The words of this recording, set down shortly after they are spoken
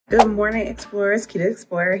Good morning, explorers. Kita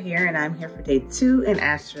Explorer here, and I'm here for day 2 in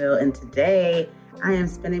Asheville. And today I am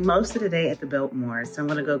spending most of the day at the Biltmore. So I'm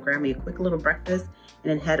gonna go grab me a quick little breakfast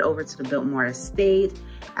and then head over to the Biltmore Estate.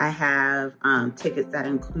 I have tickets that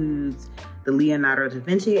includes the Leonardo da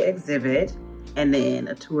Vinci exhibit and then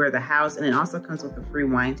a tour of the house, and it also comes with a free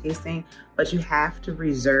wine tasting, but you have to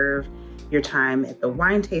reserve your time at the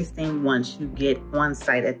wine tasting once you get on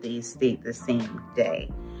site at the estate the same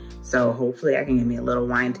day. So hopefully I can get me a little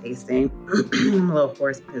wine tasting. I'm a little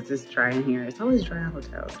hoarse because it's dry in here. It's always dry in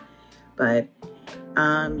hotels. But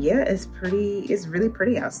yeah, it's really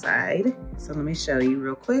pretty outside. So let me show you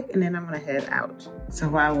real quick and then I'm gonna head out. So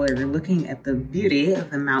while we're looking at the beauty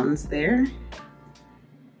of the mountains there,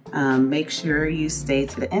 make sure you stay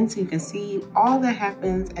to the end so you can see all that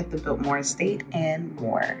happens at the Biltmore Estate and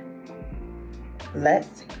more.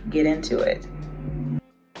 Let's get into it.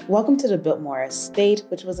 Welcome to the Biltmore Estate,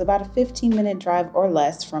 which was about a 15-minute drive or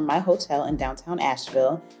less from my hotel in downtown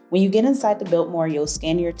Asheville. When you get inside the Biltmore, you'll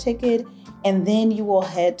scan your ticket and then you will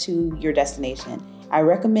head to your destination. I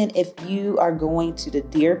recommend if you are going to the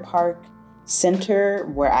Deer Park Center,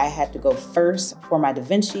 where I had to go first for my Da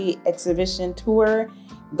Vinci exhibition tour,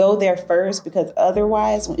 go there first, because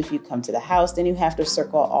otherwise, if you come to the house, then you have to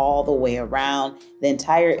circle all the way around the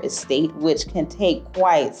entire estate, which can take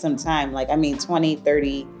quite some time. 20,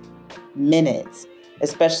 30 minutes,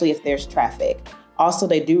 especially if there's traffic. Also,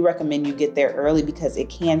 they do recommend you get there early because it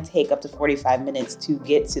can take up to 45 minutes to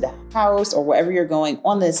get to the house or wherever you're going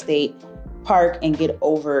on the estate, park and get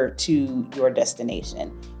over to your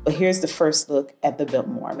destination. But here's the first look at the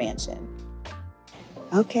Biltmore Mansion.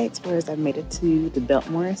 Okay, explorers, I've made it to the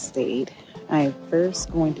Biltmore Estate. I'm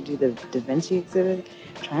first going to do the Da Vinci exhibit,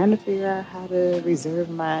 trying to figure out how to reserve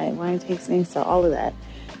my wine tasting, so all of that.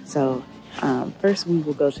 So first we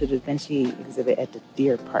will go to the Da Vinci exhibit at the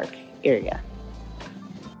Deer Park area.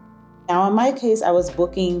 Now in my case, I was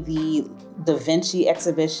booking the Da Vinci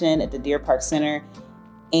exhibition at the Deer Park Center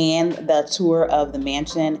and the tour of the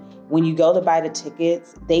mansion. When you go to buy the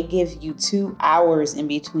tickets, they give you 2 hours in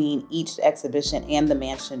between each exhibition and the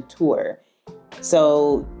mansion tour.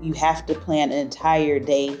 So you have to plan an entire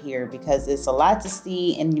day here because it's a lot to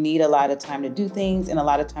see and you need a lot of time to do things and a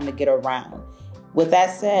lot of time to get around. With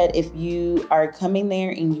that said, if you are coming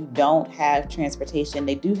there and you don't have transportation,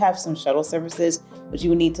 they do have some shuttle services, but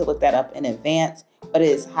you will need to look that up in advance. But it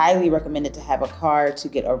is highly recommended to have a car to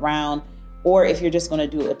get around. Or if you're just going to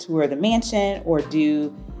do a tour of the mansion or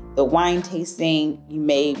do the wine tasting, you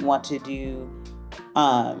may want to do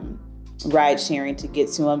ride sharing to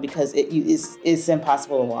get to them because it's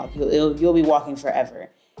impossible to walk. You'll be walking forever.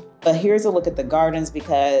 But here's a look at the gardens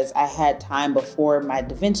because I had time before my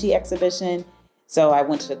Da Vinci exhibition. So I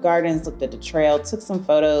went to the gardens, looked at the trail, took some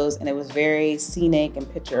photos, and it was very scenic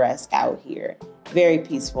and picturesque out here. Very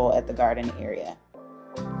peaceful at the garden area.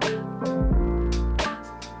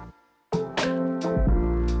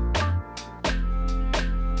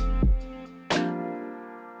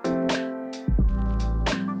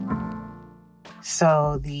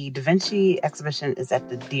 So the Da Vinci exhibition is at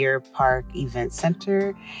the Deer Park Event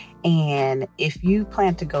Center. And if you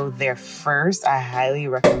plan to go there first, I highly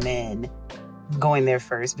recommend going there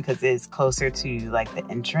first because it's closer to the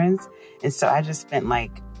entrance. And so I just spent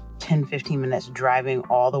 10-15 minutes driving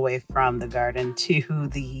all the way from the garden to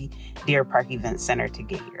the Deer Park Event Center to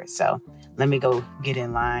get here. So let me go get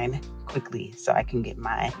in line quickly so I can get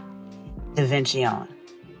my Da Vinci on.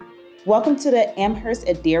 Welcome to the Amherst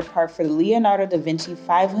at Deer Park for the Leonardo da Vinci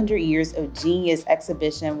 500 Years of Genius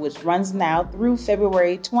exhibition, which runs now through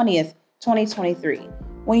February 20th, 2023.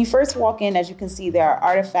 When you first walk in, as you can see, there are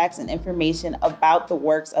artifacts and information about the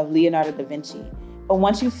works of Leonardo da Vinci. But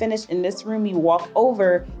once you finish in this room, you walk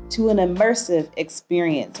over to an immersive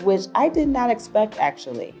experience, which I did not expect,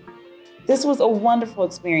 actually. This was a wonderful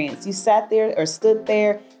experience. You sat there or stood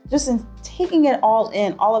there just taking it all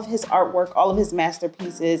in, all of his artwork, all of his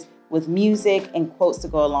masterpieces, with music and quotes to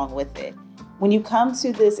go along with it. When you come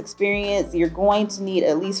to this experience, you're going to need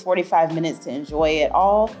at least 45 minutes to enjoy it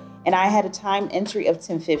all. And I had a time entry of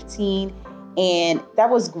 10:15, and that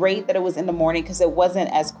was great that it was in the morning because it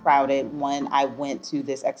wasn't as crowded when I went to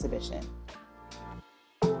this exhibition.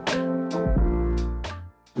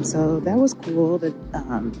 So that was cool. It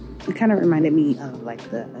kind of reminded me of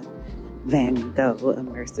the Van Gogh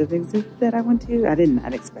immersive exhibit that I went to. I did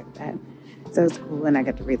not expect that. So it's cool and I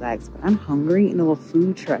got to relax, but I'm hungry and a little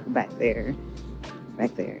food truck back there.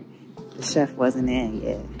 The chef wasn't in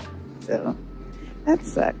yet, so that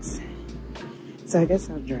sucks. So I guess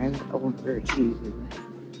I'll drive over to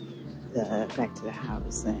back to the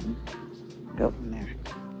house and go from there.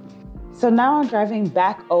 So now I'm driving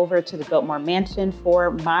back over to the Biltmore Mansion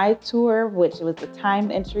for my tour, which was the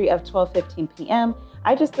timed entry of 12:15 p.m.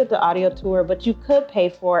 I just did the audio tour, but you could pay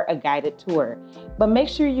for a guided tour. But make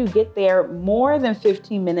sure you get there more than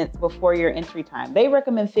 15 minutes before your entry time. They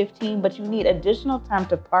recommend 15, but you need additional time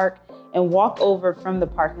to park and walk over from the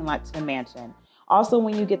parking lot to the mansion. Also,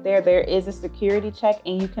 when you get there, there is a security check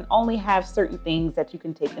and you can only have certain things that you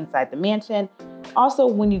can take inside the mansion. Also,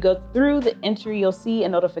 when you go through the entry, you'll see a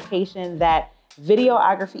notification that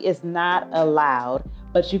videography is not allowed,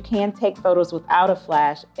 but you can take photos without a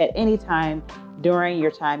flash at any time during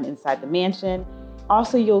your time inside the mansion.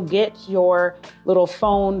 Also, you'll get your little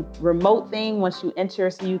phone remote thing once you enter,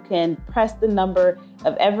 so you can press the number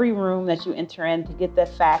of every room that you enter in to get the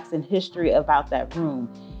facts and history about that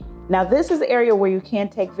room. Now, this is the area where you can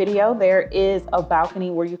take video. There is a balcony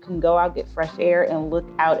where you can go out, get fresh air, and look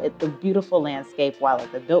out at the beautiful landscape while at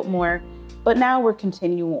the Biltmore. But now we're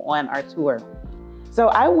continuing on our tour. So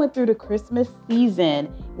I went through the Christmas season,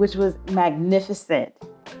 which was magnificent.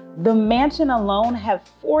 The mansion alone had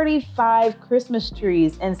 45 Christmas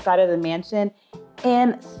trees inside of the mansion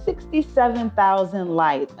and 67,000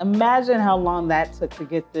 lights. Imagine how long that took to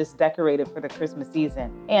get this decorated for the Christmas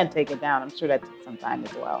season and take it down. I'm sure that took some time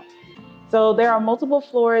as well. So there are multiple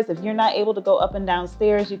floors. If you're not able to go up and down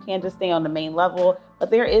stairs, you can just stay on the main level.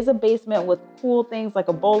 But there is a basement with cool things like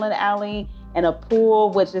a bowling alley and a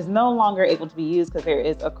pool, which is no longer able to be used because there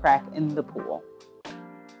is a crack in the pool.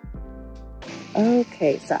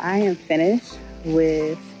 Okay, so I am finished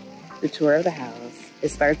with the tour of the house. It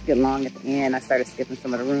starts to get long at the end. I started skipping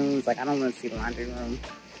some of the rooms. Like, I don't want to see the laundry room.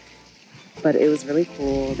 But it was really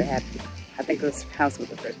cool. They had, I think it was house with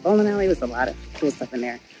the first bowling alley. It was a lot of cool stuff in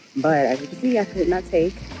there. But as you can see, I could not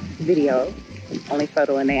take video, only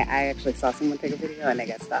photo. And I actually saw someone take a video and they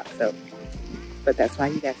got stopped. So, but that's why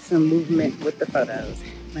you got some movement with the photos.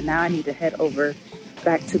 But now I need to head over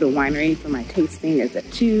back to the winery for my tasting. It's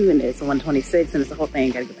at 2 and it's 1:26 and it's the whole thing.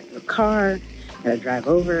 Gotta get back to the car. Gotta drive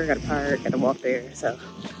over, gotta park, gotta walk there. So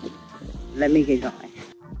let me get going.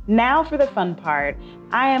 Now for the fun part.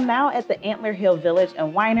 I am now at the Antler Village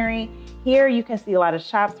and Winery. Here you can see a lot of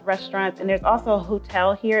shops, restaurants, and there's also a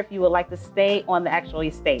hotel here if you would like to stay on the actual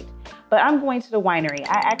estate. But I'm going to the winery.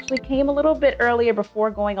 I actually came a little bit earlier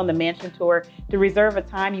before going on the mansion tour to reserve a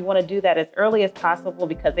time. You want to do that as early as possible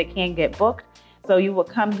because they can get booked. So you will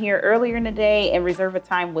come here earlier in the day and reserve a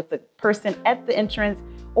time with the person at the entrance,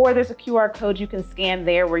 or there's a QR code you can scan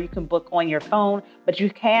there where you can book on your phone, but you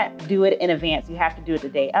can't do it in advance. You have to do it the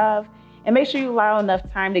day of. And make sure you allow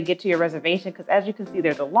enough time to get to your reservation because as you can see,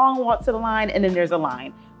 there's a long walk to the line and then there's a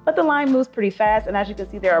line. But the line moves pretty fast. And as you can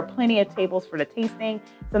see, there are plenty of tables for the tasting.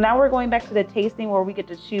 So now we're going back to the tasting where we get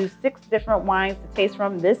to choose 6 different wines to taste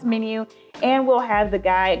from this menu. And we'll have the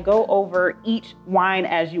guide go over each wine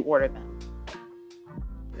as you order them.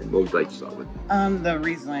 And what would you like to start with? The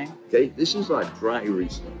Riesling. Okay, this is our dry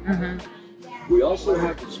Riesling. We also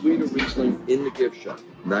have the sweeter Riesling in the gift shop,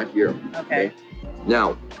 not here. Okay.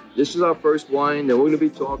 Now, this is our first wine. Then we're going to be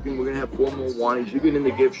talking. We're going to have 4 more wines. You get in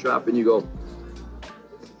the gift shop and you go,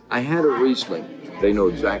 I had a Riesling. They know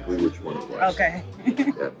exactly which one it was. Okay.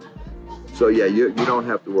 Yeah. So yeah, you don't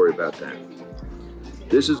have to worry about that.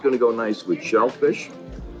 This is going to go nice with shellfish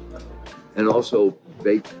and also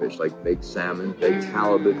baked fish, like baked salmon, baked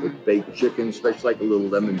halibut with baked chicken, especially like a little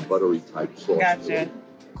lemon buttery type sauce. Gotcha.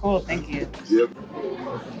 Cool, thank you. Yep.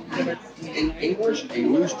 In English, a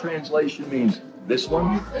loose translation means this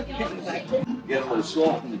one. Get a little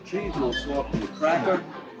salt in the cheese, a little salt in the cracker,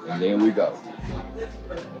 and there we go.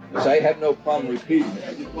 Because I have no problem repeating it.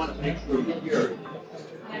 I just want to make sure you hear it.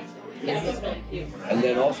 And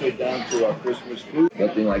then also down to our Christmas food,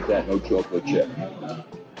 nothing like that, no chocolate chip.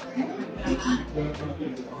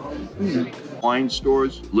 Wine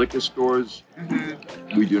stores, liquor stores,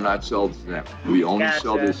 we do not sell to them. We only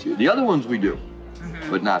sell this here. The other ones we do,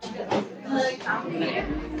 but not.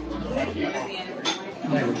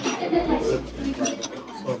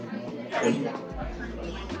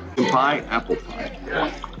 Pie, apple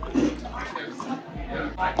pie.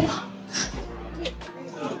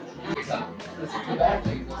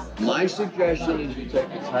 My suggestion is you take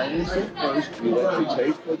the tiniest sip first, you let your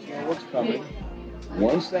taste buds know what's coming.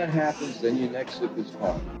 Once that happens, then your next sip is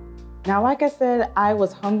fun. Now, like I said, I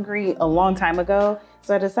was hungry a long time ago,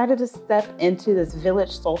 so I decided to step into this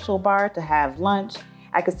village social bar to have lunch.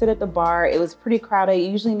 I could sit at the bar. It was pretty crowded. You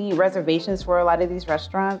usually need reservations for a lot of these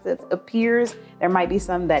restaurants. It appears there might be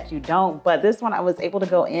some that you don't, but this one I was able to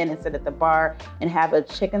go in and sit at the bar and have a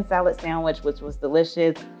chicken salad sandwich, which was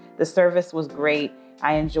delicious. The service was great.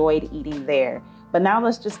 I enjoyed eating there. But now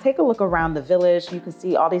let's just take a look around the village. You can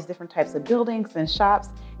see all these different types of buildings and shops.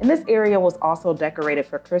 And this area was also decorated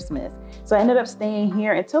for Christmas. So I ended up staying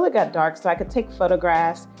here until it got dark so I could take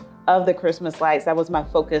photographs of the Christmas lights. That was my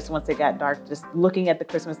focus once it got dark, just looking at the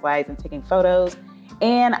Christmas lights and taking photos.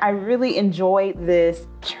 And I really enjoyed this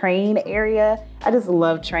train area. I just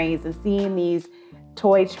love trains, and seeing these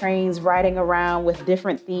toy trains riding around with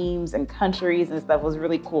different themes and countries and stuff was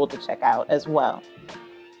really cool to check out as well.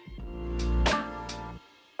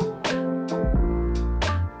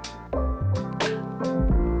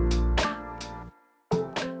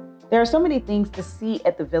 There are so many things to see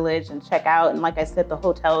at the village and check out. And like I said, the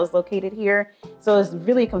hotel is located here. So it's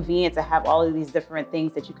really convenient to have all of these different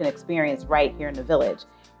things that you can experience right here in the village.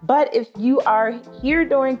 But if you are here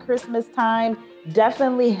during Christmas time,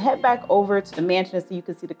 definitely head back over to the mansion so you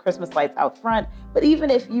can see the Christmas lights out front. But even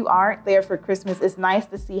if you aren't there for Christmas, it's nice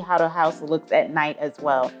to see how the house looks at night as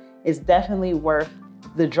well. It's definitely worth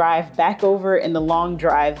the drive back over and the long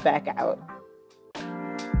drive back out.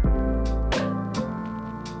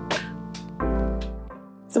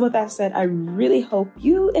 So with that said, I really hope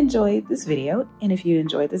you enjoyed this video. And if you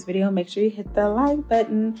enjoyed this video, make sure you hit the like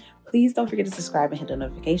button. Please don't forget to subscribe and hit the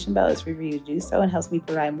notification bell. It's free for you to do so and helps me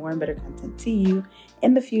provide more and better content to you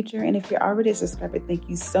in the future. And if you're already a subscriber, thank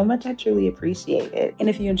you so much. I truly appreciate it. And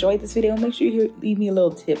if you enjoyed this video, make sure you leave me a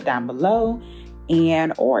little tip down below,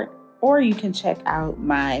 and or you can check out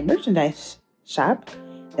my merchandise shop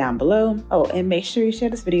down below. Oh, and make sure you share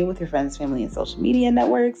this video with your friends, family, and social media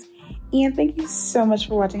networks. And thank you so much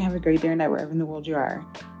for watching. Have a great day or night wherever in the world you are.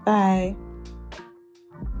 Bye.